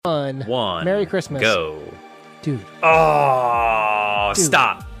1. Merry Christmas. Go. Dude. Oh, Dude.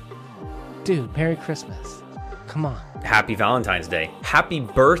 Stop. Dude, Merry Christmas. Come on. Happy Valentine's Day. Happy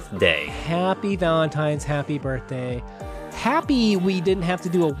birthday. Happy Valentine's, happy birthday. Happy we didn't have to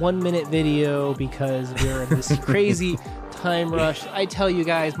do a 1-minute video because we're in this crazy time rush. I tell you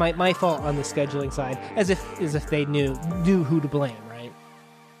guys, my fault on the scheduling side, as if they knew who to blame, right?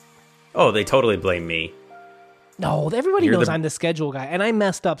 Oh, they totally blame me. No, everybody knows I'm the schedule guy, and I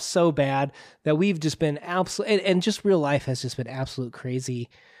messed up so bad that we've just been absolute, and just real life has just been absolute crazy.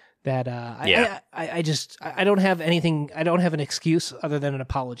 That I don't have anything. I don't have an excuse other than an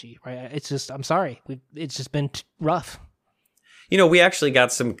apology. Right? It's just I'm sorry. It's just been rough. You know, we actually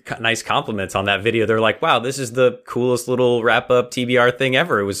got some nice compliments on that video. They're like, "Wow, this is the coolest little wrap up TBR thing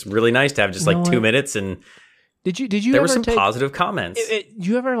ever." It was really nice to have just like 2 minutes, and did you? There were some positive comments.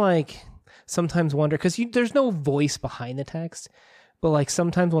 You ever like sometimes wonder because there's no voice behind the text, but like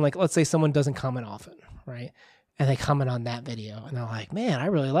sometimes when like let's say someone doesn't comment often, right? And they comment on that video, and they're like, "Man, I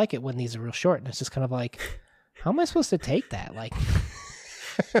really like it when these are real short." And it's just kind of like, how am I supposed to take that? Like,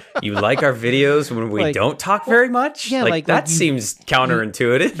 you like our videos when we don't talk very much? Yeah, that seems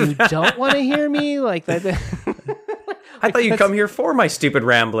counterintuitive. You don't want to hear me like that. I thought you'd come here for my stupid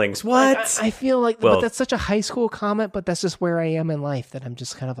ramblings. What? I feel like, but that's such a high school comment. But that's just where I am in life. That I'm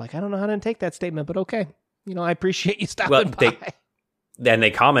just kind of like, I don't know how to take that statement. But okay, I appreciate you stopping by. Then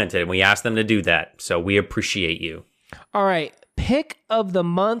they commented, and we asked them to do that. So we appreciate you. All right. Pick of the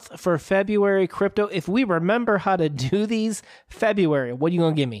month for February crypto. If we remember how to do these, February, what are you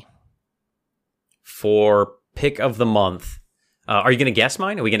going to give me? For pick of the month. Are you going to guess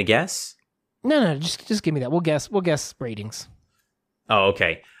mine? Are we going to guess? No, just give me that. We'll guess ratings. Oh,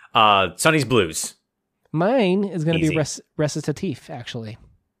 okay. Sonny's Blues. Mine is going to be recitative, actually.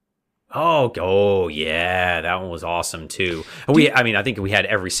 Oh, yeah, that one was awesome too. I think we had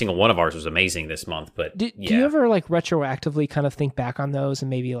every single one of ours was amazing this month. But do you ever like retroactively kind of think back on those and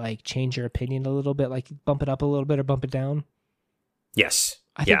maybe like change your opinion a little bit, like bump it up a little bit or bump it down? Yes,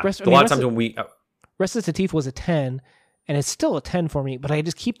 I think a lot of times when we recitative was a 10, and it's still a 10 for me. But I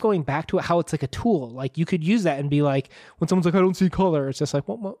just keep going back to it, how it's like a tool. Like you could use that and be like, when someone's like, I don't see color, it's just like,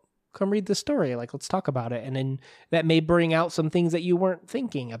 well, come read the story. Like, let's talk about it. And then that may bring out some things that you weren't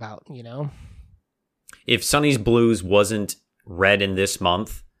thinking about, If Sonny's Blues wasn't read in this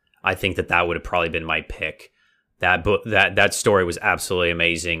month, I think that would have probably been my pick. That book, that story was absolutely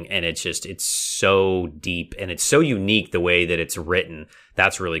amazing. And it's so deep and it's so unique the way that it's written.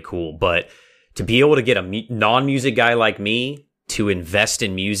 That's really cool. But to be able to get a non-music guy like me to invest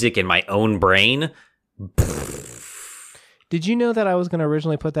in music in my own brain, Did you know that I was going to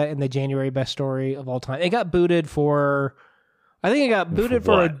originally put that in the January best story of all time? It got booted for... I think it got booted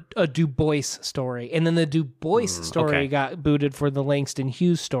for a Du Bois story. And then the Du Bois story got booted for the Langston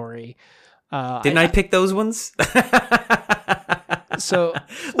Hughes story. Didn't I pick those ones? So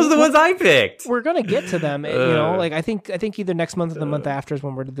those are the ones I picked. We're going to get to them. I think either next month or the month after is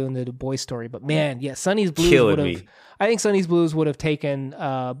when we're doing the Du Bois story. But man, yeah, Sonny's Blues would have... I think Sonny's Blues would have taken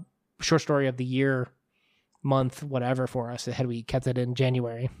short story of the year month, whatever, for us had we kept it in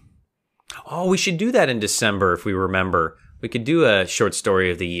January. Oh, we should do that in December if we remember. We could do a short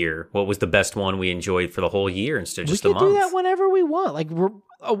story of the year. What was the best one we enjoyed for the whole year instead of just a month? We could do that whenever we want. Like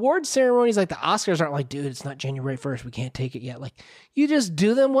award ceremonies like the Oscars aren't like, dude, it's not January 1st. We can't take it yet. Like you just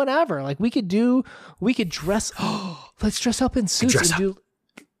do them whenever. Like we could dress. Oh, let's dress up in suits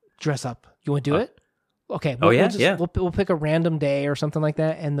dress up. You want to do it? Okay. We'll pick a random day or something like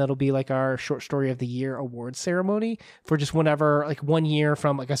that, and that'll be like our short story of the year awards ceremony for just whenever, like 1 year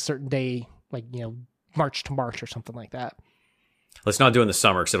from like a certain day, like March to March or something like that. Let's not do it in the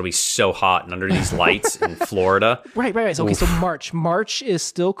summer because it'll be so hot and under these lights in Florida. Right. So, okay, so March is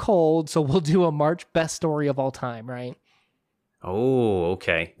still cold, so we'll do a March best story of all time, right? Oh,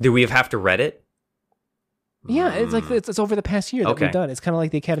 okay. Do we have to read it? Yeah, it's like it's over the past year that we've done. It's kind of like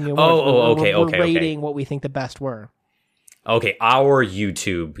the Academy Awards. We're rating what we think the best were. Okay, our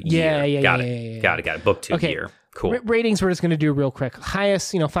YouTube year. Yeah. Got it. BookTube year. Cool. Ratings we're just going to do real quick.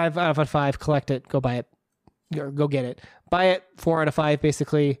 Highest, 5 out of 5. Collect it. Go buy it. Or go get it. Buy it. 4 out of 5,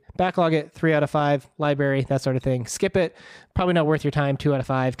 basically. Backlog it. 3 out of 5. Library, that sort of thing. Skip it. Probably not worth your time. 2 out of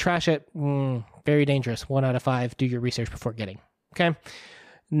 5. Trash it. Very dangerous. 1 out of 5. Do your research before getting. Okay.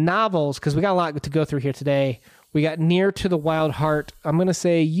 Novels, because we got a lot to go through here today. We got Near to the Wild Heart. I'm going to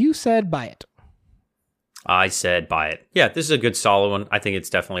say you said buy it. I said buy it. Yeah, this is a good solid one. I think it's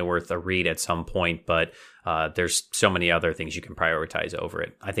definitely worth a read at some point, but there's so many other things you can prioritize over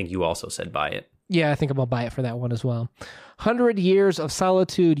it. I think you also said buy it. Yeah, I think I'm going to buy it for that one as well. 100 Years of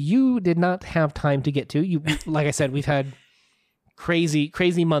Solitude. You did not have time to get to. Like I said, we've had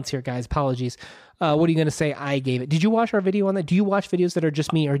Crazy months here, guys. Apologies. What are you going to say I gave it? Did you watch our video on that? Do you watch videos that are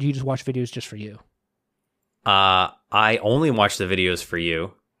just me, or do you just watch videos just for you? I only watch the videos for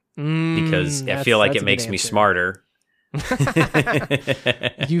you because I feel like it makes me smarter.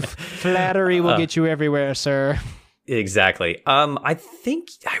 Flattery will get you everywhere, sir. Exactly. I think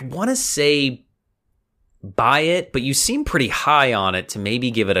I want to say buy it, but you seem pretty high on it to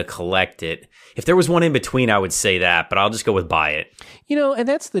maybe give it a collect it. If there was one in between, I would say that, but I'll just go with buy it. And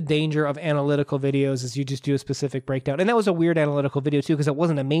that's the danger of analytical videos is you just do a specific breakdown. And that was a weird analytical video too, because it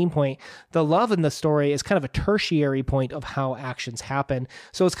wasn't a main point. The love in the story is kind of a tertiary point of how actions happen.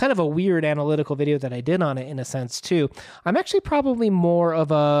 So it's kind of a weird analytical video that I did on it in a sense too. I'm actually probably more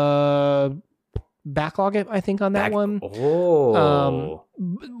of a backlog it, I think, on that one. Oh.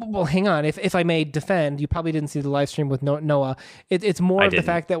 Well, hang on. If I may defend, you probably didn't see the live stream with Noah. It's more of the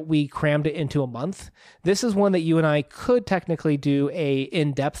fact that we crammed it into a month. This is one that you and I could technically do a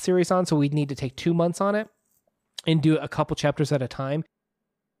in-depth series on, so we'd need to take 2 months on it and do a couple chapters at a time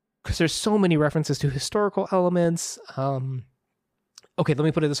because there's so many references to historical elements. Okay, let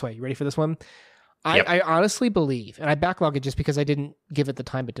me put it this way. You ready for this one? Yep. I honestly believe, and I backlog it just because I didn't give it the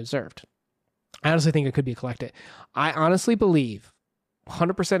time it deserved. I honestly think it could be collected. I honestly believe,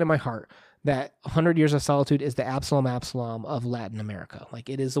 100% in my heart, that 100 Years of Solitude is the Absalom of Latin America. Like,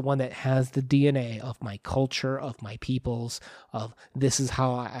 it is the one that has the DNA of my culture, of my peoples, of this is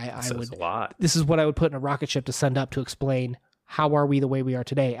how I would... This is what I would put in a rocket ship to send up to explain how are we the way we are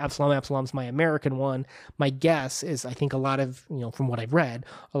today. Absalom's my American one. My guess is, I think a lot of, from what I've read,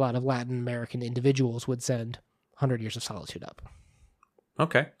 a lot of Latin American individuals would send 100 Years of Solitude up.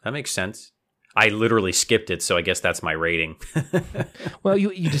 Okay, that makes sense. I literally skipped it, so I guess that's my rating. Well,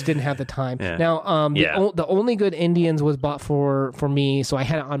 you just didn't have the time. Yeah. Now, the Only Good Indians was bought for me, so I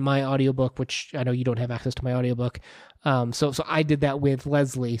had it on my audiobook, which I know you don't have access to my audiobook. So I did that with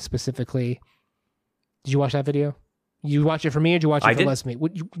Leslie specifically. Did you watch that video? You watch it for me, or did you watch it for Leslie?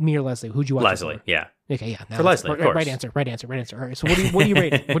 Me or Leslie? Who'd you watch Leslie, it for? yeah. Okay, yeah. For Leslie, of course. Right answer. All right, so what do you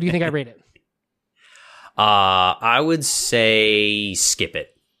rate it? What do you think I rate it? I would say skip it.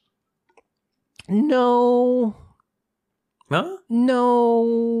 No. Huh?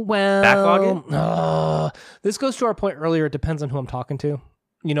 No. Well, backlog it? This goes to our point earlier. It depends on who I'm talking to.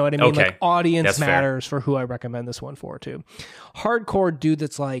 You know what I mean? Okay. Like, audience That's matters for who I recommend this one for, too. Hardcore dude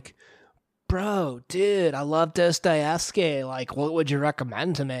that's like, bro, dude, I love Dostoevsky. Like, what would you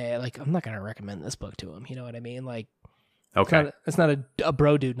recommend to me? Like, I'm not going to recommend this book to him. You know what I mean? Like, okay, it's not a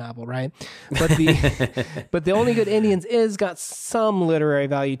bro dude novel, right? But the Only Good Indians is got some literary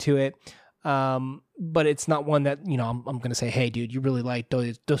value to it. But it's not one that, I'm going to say, hey, dude, you really like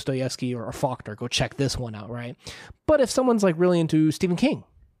Dostoevsky or Faulkner, go check this one out, right? But if someone's like really into Stephen King,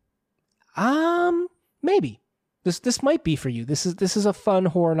 maybe this might be for you. This is a fun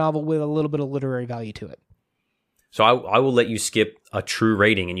horror novel with a little bit of literary value to it. So I will let you skip a true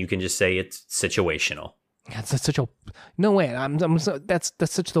rating, and you can just say it's situational. That's such a no way. That's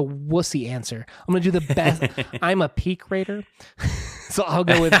such the wussy answer. I'm gonna do the best. I'm a peak rater, so I'll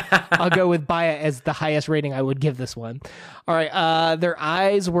go with buy it as the highest rating I would give this one. All right. Their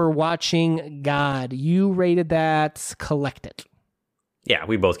eyes were watching God. You rated that collect it. Yeah,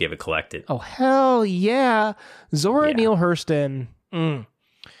 we both gave it collected. Oh hell yeah, Zora Neale Hurston.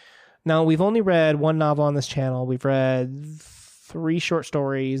 Now we've only read one novel on this channel. We've read 3 short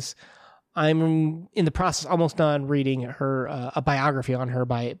stories. I'm in the process, almost done reading her a biography on her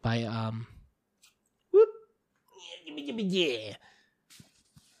by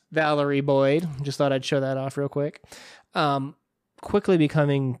Valerie Boyd. Just thought I'd show that off real quick. Quickly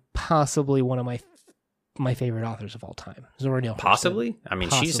becoming possibly one of my favorite authors of all time, Zora Neale Hurston. Possibly? I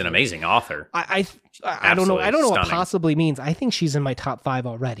mean, she's an amazing author. I don't know. I don't know what possibly means. I think she's in my top 5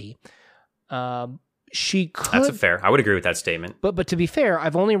 already. She could. That's fair. I would agree with that statement. But to be fair,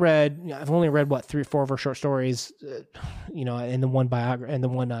 I've only read what 3 or 4 of her short stories, and the one biography and the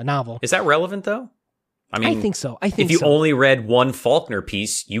one novel. Is that relevant though? I mean, I think so. If you only read one Faulkner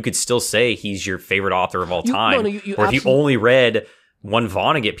piece, you could still say he's your favorite author of all time. Or if you only read one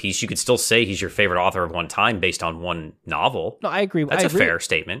Vonnegut piece, you could still say he's your favorite author of one time based on one novel. No, I agree. That's a fair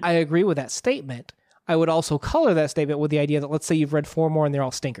statement. I agree with that statement. I would also color that statement with the idea that let's say you've read 4 more and they're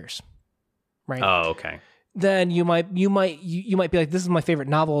all stinkers. Right. Oh, okay. Then you might be like, this is my favorite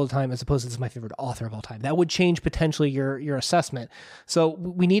novel of the time as opposed to this is my favorite author of all time. That would change potentially your assessment. So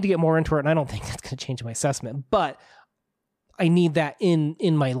we need to get more into it, and I don't think that's going to change my assessment, but I need that in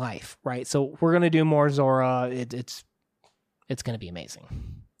my life, right? So we're going to do more Zora. It's going to be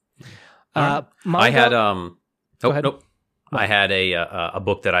amazing. I had I had a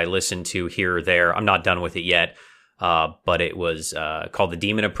book that I listened to here or there. I'm not done with it yet. but it was called The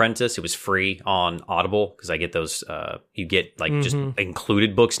Demon Apprentice. It was free on Audible because I get those. You get like just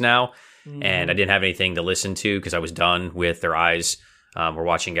included books now, and I didn't have anything to listen to because I was done with Their Eyes Were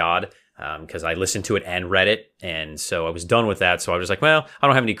Watching God. Because I listened to it and read it, and so I was done with that. So I was like, well, I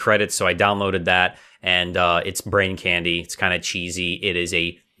don't have any credits, so I downloaded that, and it's brain candy. It's kind of cheesy. It is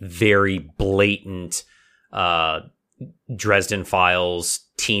a very blatant Dresden Files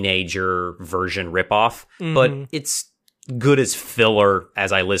teenager version ripoff, but it's good as filler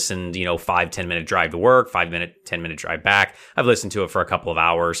as I listened, 5-10 minute drive to work, 10 minute drive back. I've listened to it for a couple of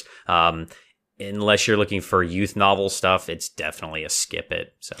hours. Unless you're looking for youth novel stuff, it's definitely a skip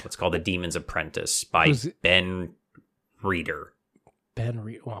it. So it's called The Demon's Apprentice by Ben Reeder.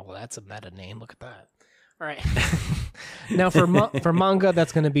 Well, that's a meta name. Look at that. All right. Now for manga,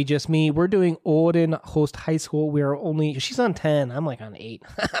 that's going to be just me. We're doing Odin Host High School. She's on 10. I'm like on 8.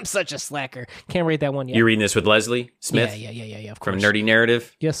 I'm such a slacker. Can't rate that one yet. You're reading this with Leslie Smith? Yeah. Of From course. Nerdy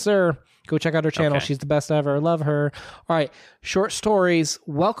Narrative? Yes, sir. Go check out her channel. Okay. She's the best ever. Love her. All right. Short stories.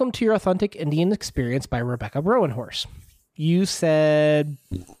 Welcome to Your Authentic Indian Experience by Rebecca Rowanhorse. You said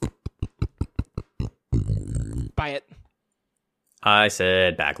buy it. I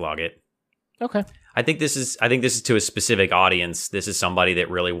said backlog it. Okay. I think this is to a specific audience. This is somebody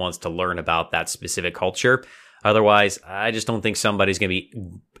that really wants to learn about that specific culture. Otherwise, I just don't think somebody's going to be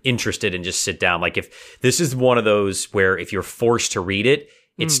interested in just sit down. Like if this is one of those where if you're forced to read it,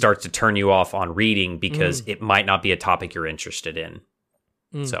 it starts to turn you off on reading because it might not be a topic you're interested in.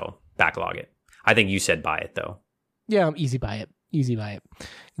 So backlog it. I think you said buy it though. Yeah, easy buy it.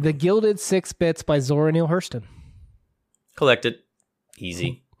 The Gilded Six Bits by Zora Neale Hurston. Collect it.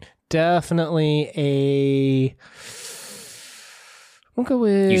 Easy. Definitely a... We'll go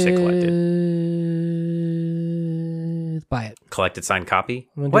with... You said collect it. Buy it. Collect it, signed copy?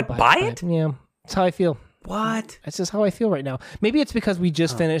 What? Buy it? Yeah. That's how I feel. What? That's just how I feel right now. Maybe it's because we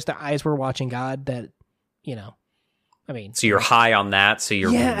just finished The Eyes Were Watching God that, I mean... So you're high on that, so you're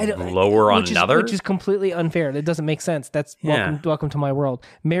lower on another? Which is completely unfair. That doesn't make sense. That's welcome to my world.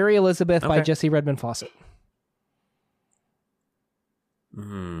 Mary Elizabeth by Jesse Redmond Fawcett.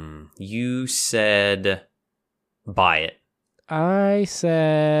 You said buy it. I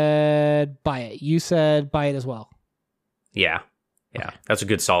said buy it. You said buy it as well. Yeah. Okay. That's a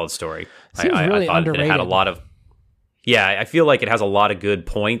good solid story. Seems really I thought underrated. it had a lot of... Yeah, I feel like it has a lot of good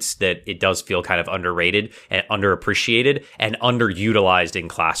points that it does feel kind of underrated and underappreciated and underutilized in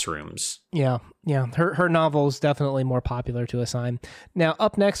classrooms. Yeah. Her novel is definitely more popular to assign. Now,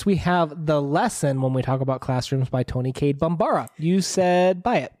 up next, we have The Lesson when we talk about classrooms by Tony Cade Bambara. You said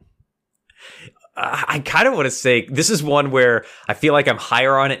buy it. I kind of want to say this is one where I feel like I'm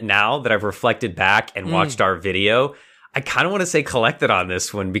higher on it now that I've reflected back and watched our video. I kind of want to say collect it on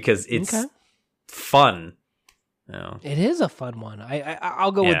this one because it's fun. No. It is a fun one.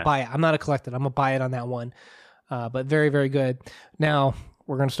 I'll go with buy it. I'm not a collected. I'm a buy it on that one. But very, very good. Now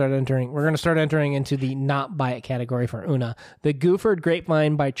we're going to start entering into the not buy it category for Una. The Gooford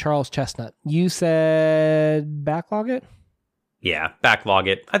Grapevine by Charles Chestnut. You said backlog it? Yeah, backlog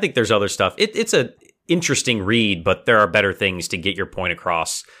it. I think there's other stuff. It's a interesting read, but there are better things to get your point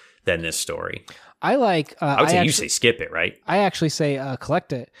across than this story. I like. I would say you say skip it, right? I actually say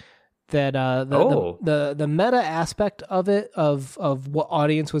collect it. That the meta aspect of it of what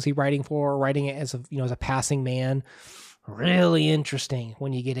audience was he writing for, writing it as a passing man, really interesting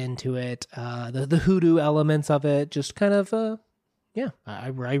when you get into it. The hoodoo elements of it, just kind of I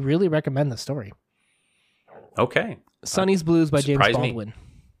really recommend the story. Okay, Sonny's Blues by James Baldwin.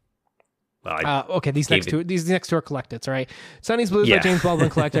 Okay, these next two are collected. All right, Sonny's Blues by James Baldwin,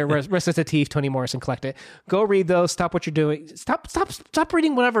 collect it. Recitative, Toni Morrison, collect it. Go read those. Stop what you're doing. Stop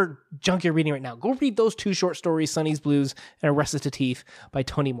reading whatever junk you're reading right now. Go read those two short stories, Sonny's Blues and Recitative by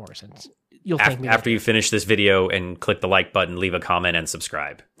Toni Morrison. You'll thank me after you finish this video and click the like button, leave a comment and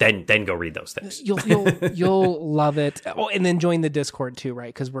subscribe. Then go read those things. You'll love it. Oh, and then join the Discord too,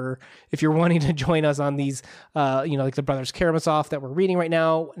 right? Because if you're wanting to join us on these, like the Brothers Karamazov that we're reading right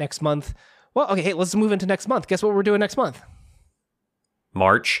now next month. Well, okay, hey, let's move into next month. Guess what we're doing next month?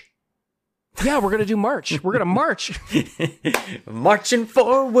 March. Yeah, we're gonna do March. We're gonna march. Marching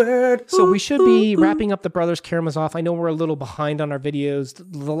forward. So we should be wrapping up the Brothers Karamazov. I know we're a little behind on our videos.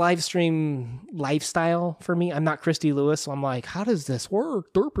 The live stream lifestyle for me, I'm not Christy Lewis, so I'm like, how does this work?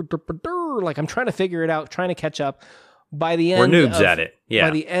 Like I'm trying to figure it out, trying to catch up. By the end, we're noobs at it. Yeah.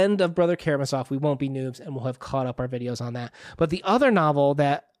 By the end of Brother Karamazov, we won't be noobs, and we'll have caught up our videos on that. But the other novel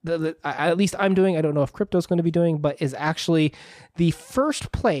that at least I'm doing, I don't know if Crypto's going to be doing, but is actually the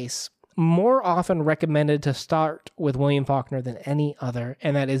first place more often recommended to start with William Faulkner than any other,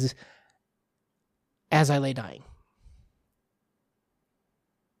 and that is As I Lay Dying.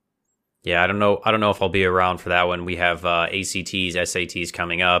 Yeah, I don't know if I'll be around for that one. We have ACTs, SATs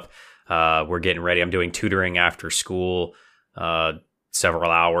coming up. We're getting ready. I'm doing tutoring after school,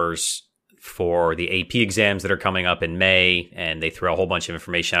 several hours for the AP exams that are coming up in May, and they threw a whole bunch of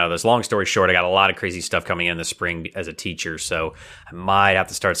information out of this. Long story short, I got a lot of crazy stuff coming in the spring as a teacher, so I might have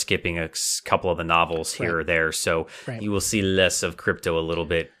to start skipping a couple of the novels here or there. So you will see less of crypto a little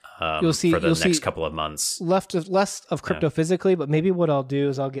bit for the next couple of months. Less of crypto physically, but maybe what I'll do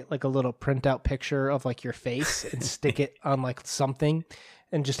is I'll get like a little printout picture of like your face and stick it on like something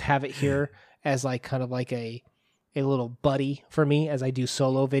and just have it here as like kind of like a little buddy for me as I do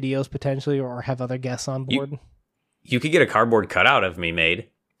solo videos potentially or have other guests on board. You could get a cardboard cutout of me made.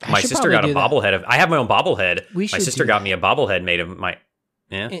 My sister got a bobblehead I have my own bobblehead. My sister got me a bobblehead made of my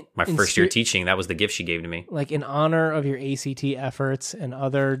first year teaching. That was the gift she gave to me. Like in honor of your ACT efforts and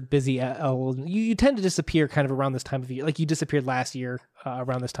other busy, you tend to disappear kind of around this time of year. Like you disappeared last year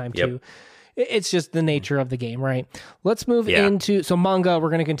around this time too. It's just the nature of the game, right? Let's move into, so manga, we're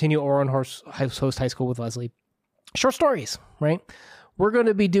going to continue Oran Host High School with Leslie. Short stories, right? We're going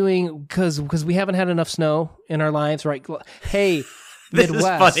to be doing, because we haven't had enough snow in our lives, right? Hey,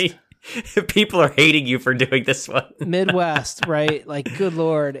 Midwest. This is funny. People are hating you for doing this one. Midwest, right? Like, good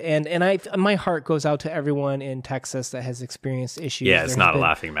Lord. And my heart goes out to everyone in Texas that has experienced issues. Yeah, it's not a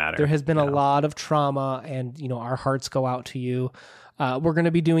laughing matter. There has been a lot of trauma, and, our hearts go out to you. We're going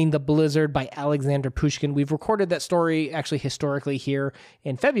to be doing The Blizzard by Alexander Pushkin. We've recorded that story actually historically here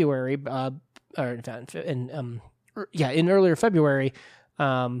in February, in earlier February.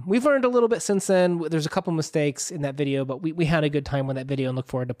 We've learned a little bit since then. There's a couple mistakes in that video, but we had a good time with that video and look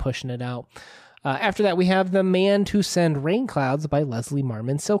forward to pushing it out. After that, we have The Man to Send Rain Clouds by Leslie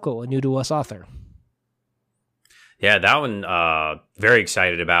Marmon Silko, a new to us author. Yeah, that one, very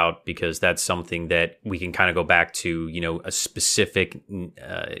excited about, because that's something that we can kind of go back to, a specific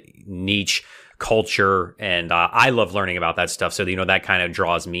niche culture. And I love learning about that stuff. So, that kind of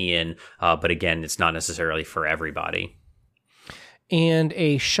draws me in. But again, it's not necessarily for everybody. And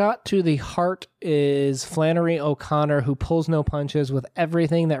A Shot to the Heart is Flannery O'Connor, who pulls no punches with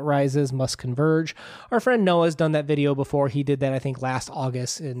Everything That Rises Must Converge. Our friend Noah's done that video before. He did that, I think, last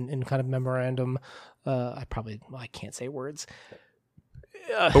August in kind of memorandum. I can't say words.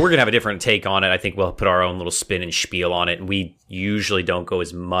 But we're going to have a different take on it. I think we'll put our own little spin and spiel on it. And we usually don't go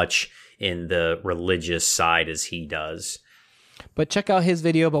as much in the religious side as he does. But check out his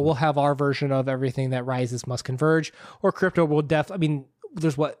video, but we'll have our version of Everything That Rises Must Converge, or crypto will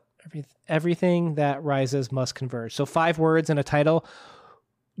there's Everything That Rises Must Converge. So 5 words and a title.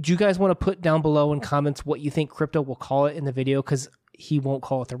 Do you guys want to put down below in comments what you think crypto will call it in the video? Because he won't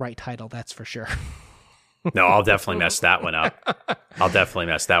call it the right title, that's for sure. No, I'll definitely mess that one up.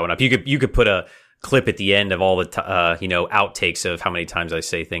 You could put a clip at the end of all the outtakes of how many times I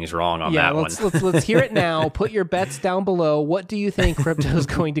say things wrong on that one. Let's hear it now. Put your bets down below. What do you think crypto is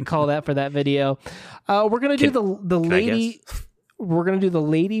going to call that for that video? We're gonna do the lady. We're gonna do The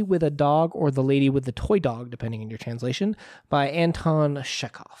Lady with a Dog, or The Lady with the Toy Dog, depending on your translation, by Anton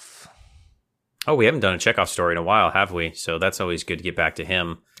Chekhov. Oh, we haven't done a Chekhov story in a while, have we? So that's always good to get back to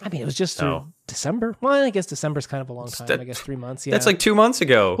him. I mean, it was just December. Well, I guess December's kind of a long time. I guess 3 months. Yeah, that's like 2 months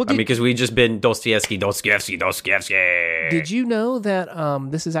ago. Well, because we just been Dostoevsky. Did you know that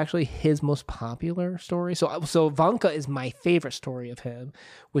this is actually his most popular story? So Vanka is my favorite story of him,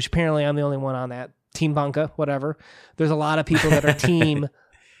 which apparently I'm the only one on that. Team Vanka, whatever. There's a lot of people that are team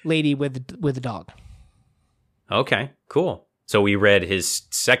Lady with a Dog. Okay, cool. So we read his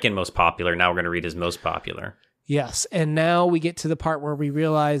second most popular. Now we're going to read his most popular. Yes, and now we get to the part where we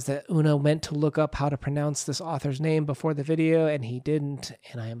realize that Uno meant to look up how to pronounce this author's name before the video, and he didn't,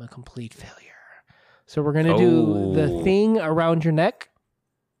 and I am a complete failure. So we're going to do The Thing Around Your Neck,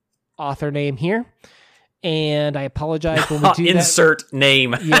 author name here, and I apologize when we do Insert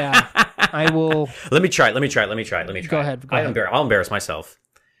name. Yeah, I will. Let me try. Go ahead. I'll embarrass myself.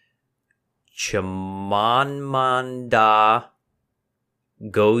 Chimanmanda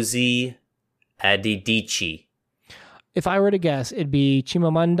Ngozi Adichie. If I were to guess, it'd be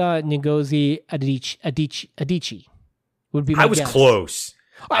Chimamanda Ngozi Adichie. Would be my guess. I was close.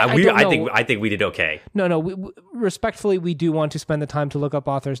 I think we did okay. No. Respectfully, we do want to spend the time to look up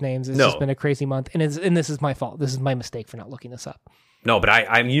authors' names. It's just been a crazy month, and this is my fault. This is my mistake for not looking this up. No, but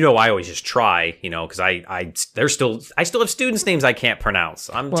I always just try, because I still have students' names I can't pronounce.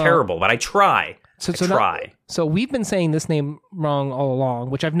 I'm terrible, but I try. So we've been saying this name wrong all along,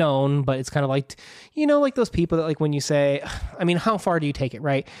 which I've known, but it's kind of like, like those people that, like, when you say, I mean, how far do you take it,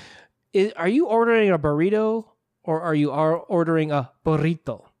 right? Are you ordering a burrito or are you ordering a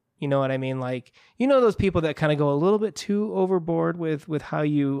burrito? You know what I mean? Like, you know those people that kind of go a little bit too overboard with how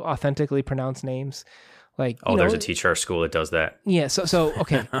you authentically pronounce names? Like, there's a teacher at our school that does that. Yeah, so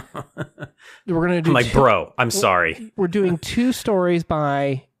okay. We're going to do I'm like, bro, I'm sorry. We're doing 2 stories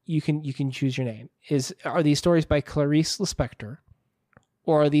by you can choose your name. Are these stories by Clarice Lispector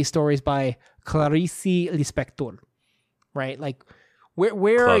or are these stories by Clarice Lispector? Right? Like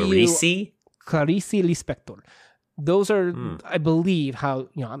where are you? Clarice Lispector. Those are, I believe, how,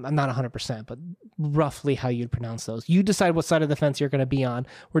 I'm not 100%, but roughly how you'd pronounce those. You decide what side of the fence you're going to be on.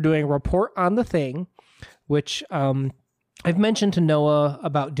 We're doing a report on the thing, which I've mentioned to Noah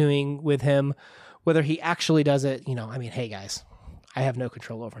about doing with him, whether he actually does it. Hey guys, I have no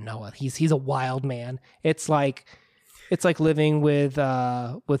control over Noah. He's a wild man. It's like living with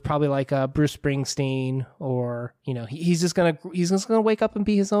probably like Bruce Springsteen, or he's just gonna wake up and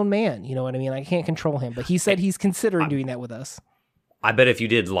be his own man. You know what I mean? I can't control him, but he said he's considering doing that with us. I bet if you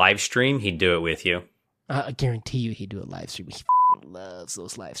did live stream, he'd do it with you. I guarantee you he'd do a live stream. He loves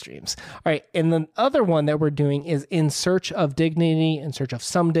those live streams. All right, and the other one that we're doing is In Search of Dignity, In Search of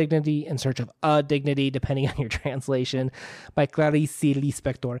Some Dignity, In Search of a Dignity, depending on your translation, by Clarice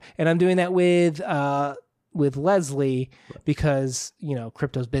Lispector. And I'm doing that with Leslie because,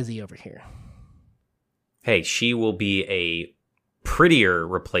 crypto's busy over here. Hey, she will be a prettier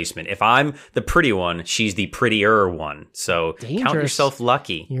replacement. If I'm the pretty one, she's the prettier one. So Dangerous. Count yourself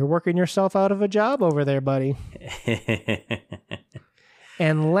lucky. You're working yourself out of a job over there, buddy.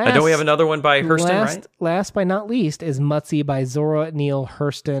 And don't we have another one by Hurston, right? Last but not least is Mutsy by Zora Neale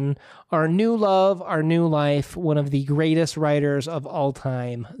Hurston. Our new love, our new life, one of the greatest writers of all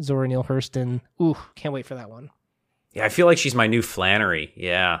time, Zora Neale Hurston. Ooh, can't wait for that one. Yeah, I feel like she's my new Flannery.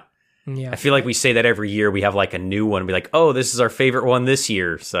 Yeah. I feel like we say that every year. We have like a new one and be like, oh, this is our favorite one this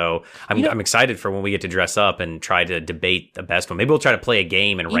year. So I'm excited for when we get to dress up and try to debate the best one. Maybe we'll try to play a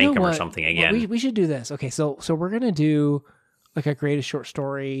game and rank them or something again. Well, we should do this. Okay, so we're going to do like a greatest short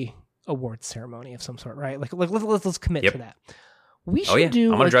story awards ceremony of some sort, right? Like let's commit to that. We should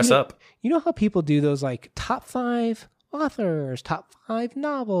do. I'm going to dress up. You know how people do those like top 5 authors, top 5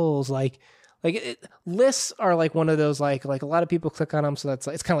 novels, lists are like one of those like a lot of people click on them, so that's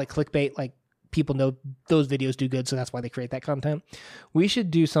it's kind of like clickbait. Like people know those videos do good, so that's why they create that content. We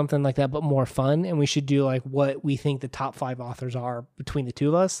should do something like that, but more fun, and we should do like what we think the top 5 authors are between the two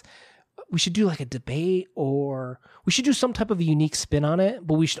of us. We should do like a debate, or we should do some type of a unique spin on it,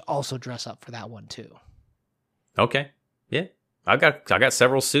 but we should also dress up for that one too. Okay. Yeah. I got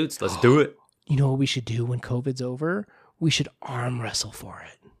several suits. Let's do it. You know what we should do when COVID's over? We should arm wrestle for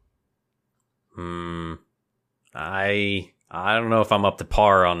it. I don't know if I'm up to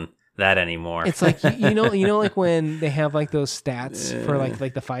par on that anymore. It's like like when they have like those stats for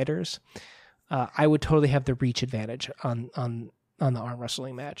like the fighters. I would totally have the reach advantage on the arm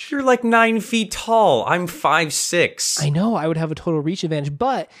wrestling match. You're like 9 feet tall. I'm 5'6". I know. I would have a total reach advantage,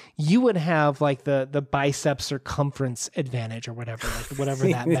 but you would have like the bicep circumference advantage or whatever, like whatever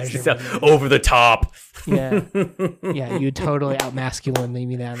that measure. Over the top. Yeah. Yeah. You totally out-masculine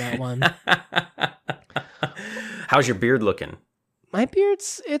me that one. How's your beard looking? My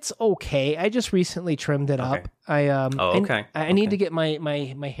beard's it's okay. I just recently trimmed it up. I need to get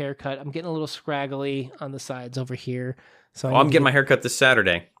my hair cut. I'm getting a little scraggly on the sides over here. So I'm getting my hair cut this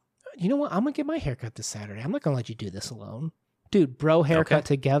Saturday. You know what? I'm going to get my haircut this Saturday. I'm not going to let you do this alone. Dude, bro haircut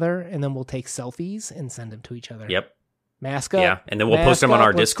together, and then we'll take selfies and send them to each other. Yep. Mask up. Yeah, and then we'll post them on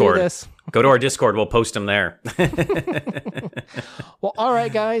our Discord. Go to our Discord. We'll post them there. Well, all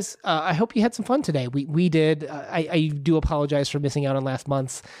right, guys. I hope you had some fun today. We did. I do apologize for missing out on last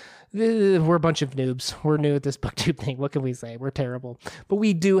month's. We're a bunch of noobs. We're new at this booktube thing. What can we say? We're terrible. But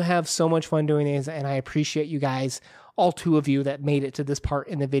we do have so much fun doing these, and I appreciate you guys, all 2 of you that made it to this part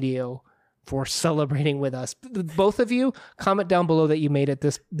in the video, for celebrating with us. Both of you, comment down below that you made it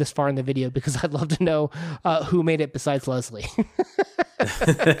this far in the video, because I'd love to know who made it besides Leslie.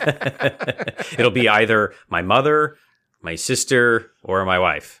 It'll be either my mother, my sister, or my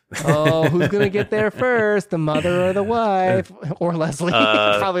wife. Oh, who's going to get there first? The mother or the wife? Or Leslie?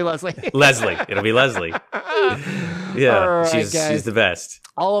 Probably Leslie. Leslie. It'll be Leslie. Yeah, right, she's the best.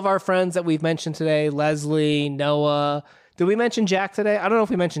 All of our friends that we've mentioned today, Leslie, Noah. Did we mention Jack today? I don't know if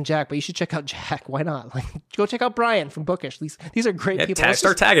we mentioned Jack, but you should check out Jack. Why not? Like, go check out Brian from Bookish. These are great people.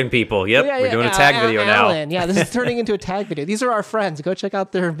 Start tagging people. Yep, we're doing a tag video Alan. now. Yeah, this is turning into a tag video. These are our friends. Go check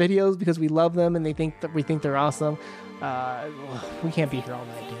out their videos because we love them and we think they're awesome. We can't be here all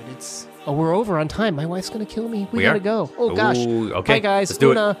night, dude. We're over on time. My wife's gonna kill me. We gotta go. Oh gosh. Okay. Bye guys. Let's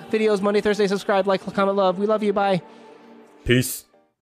do it. Videos Monday, Thursday. Subscribe, like, comment, love. We love you. Bye. Peace.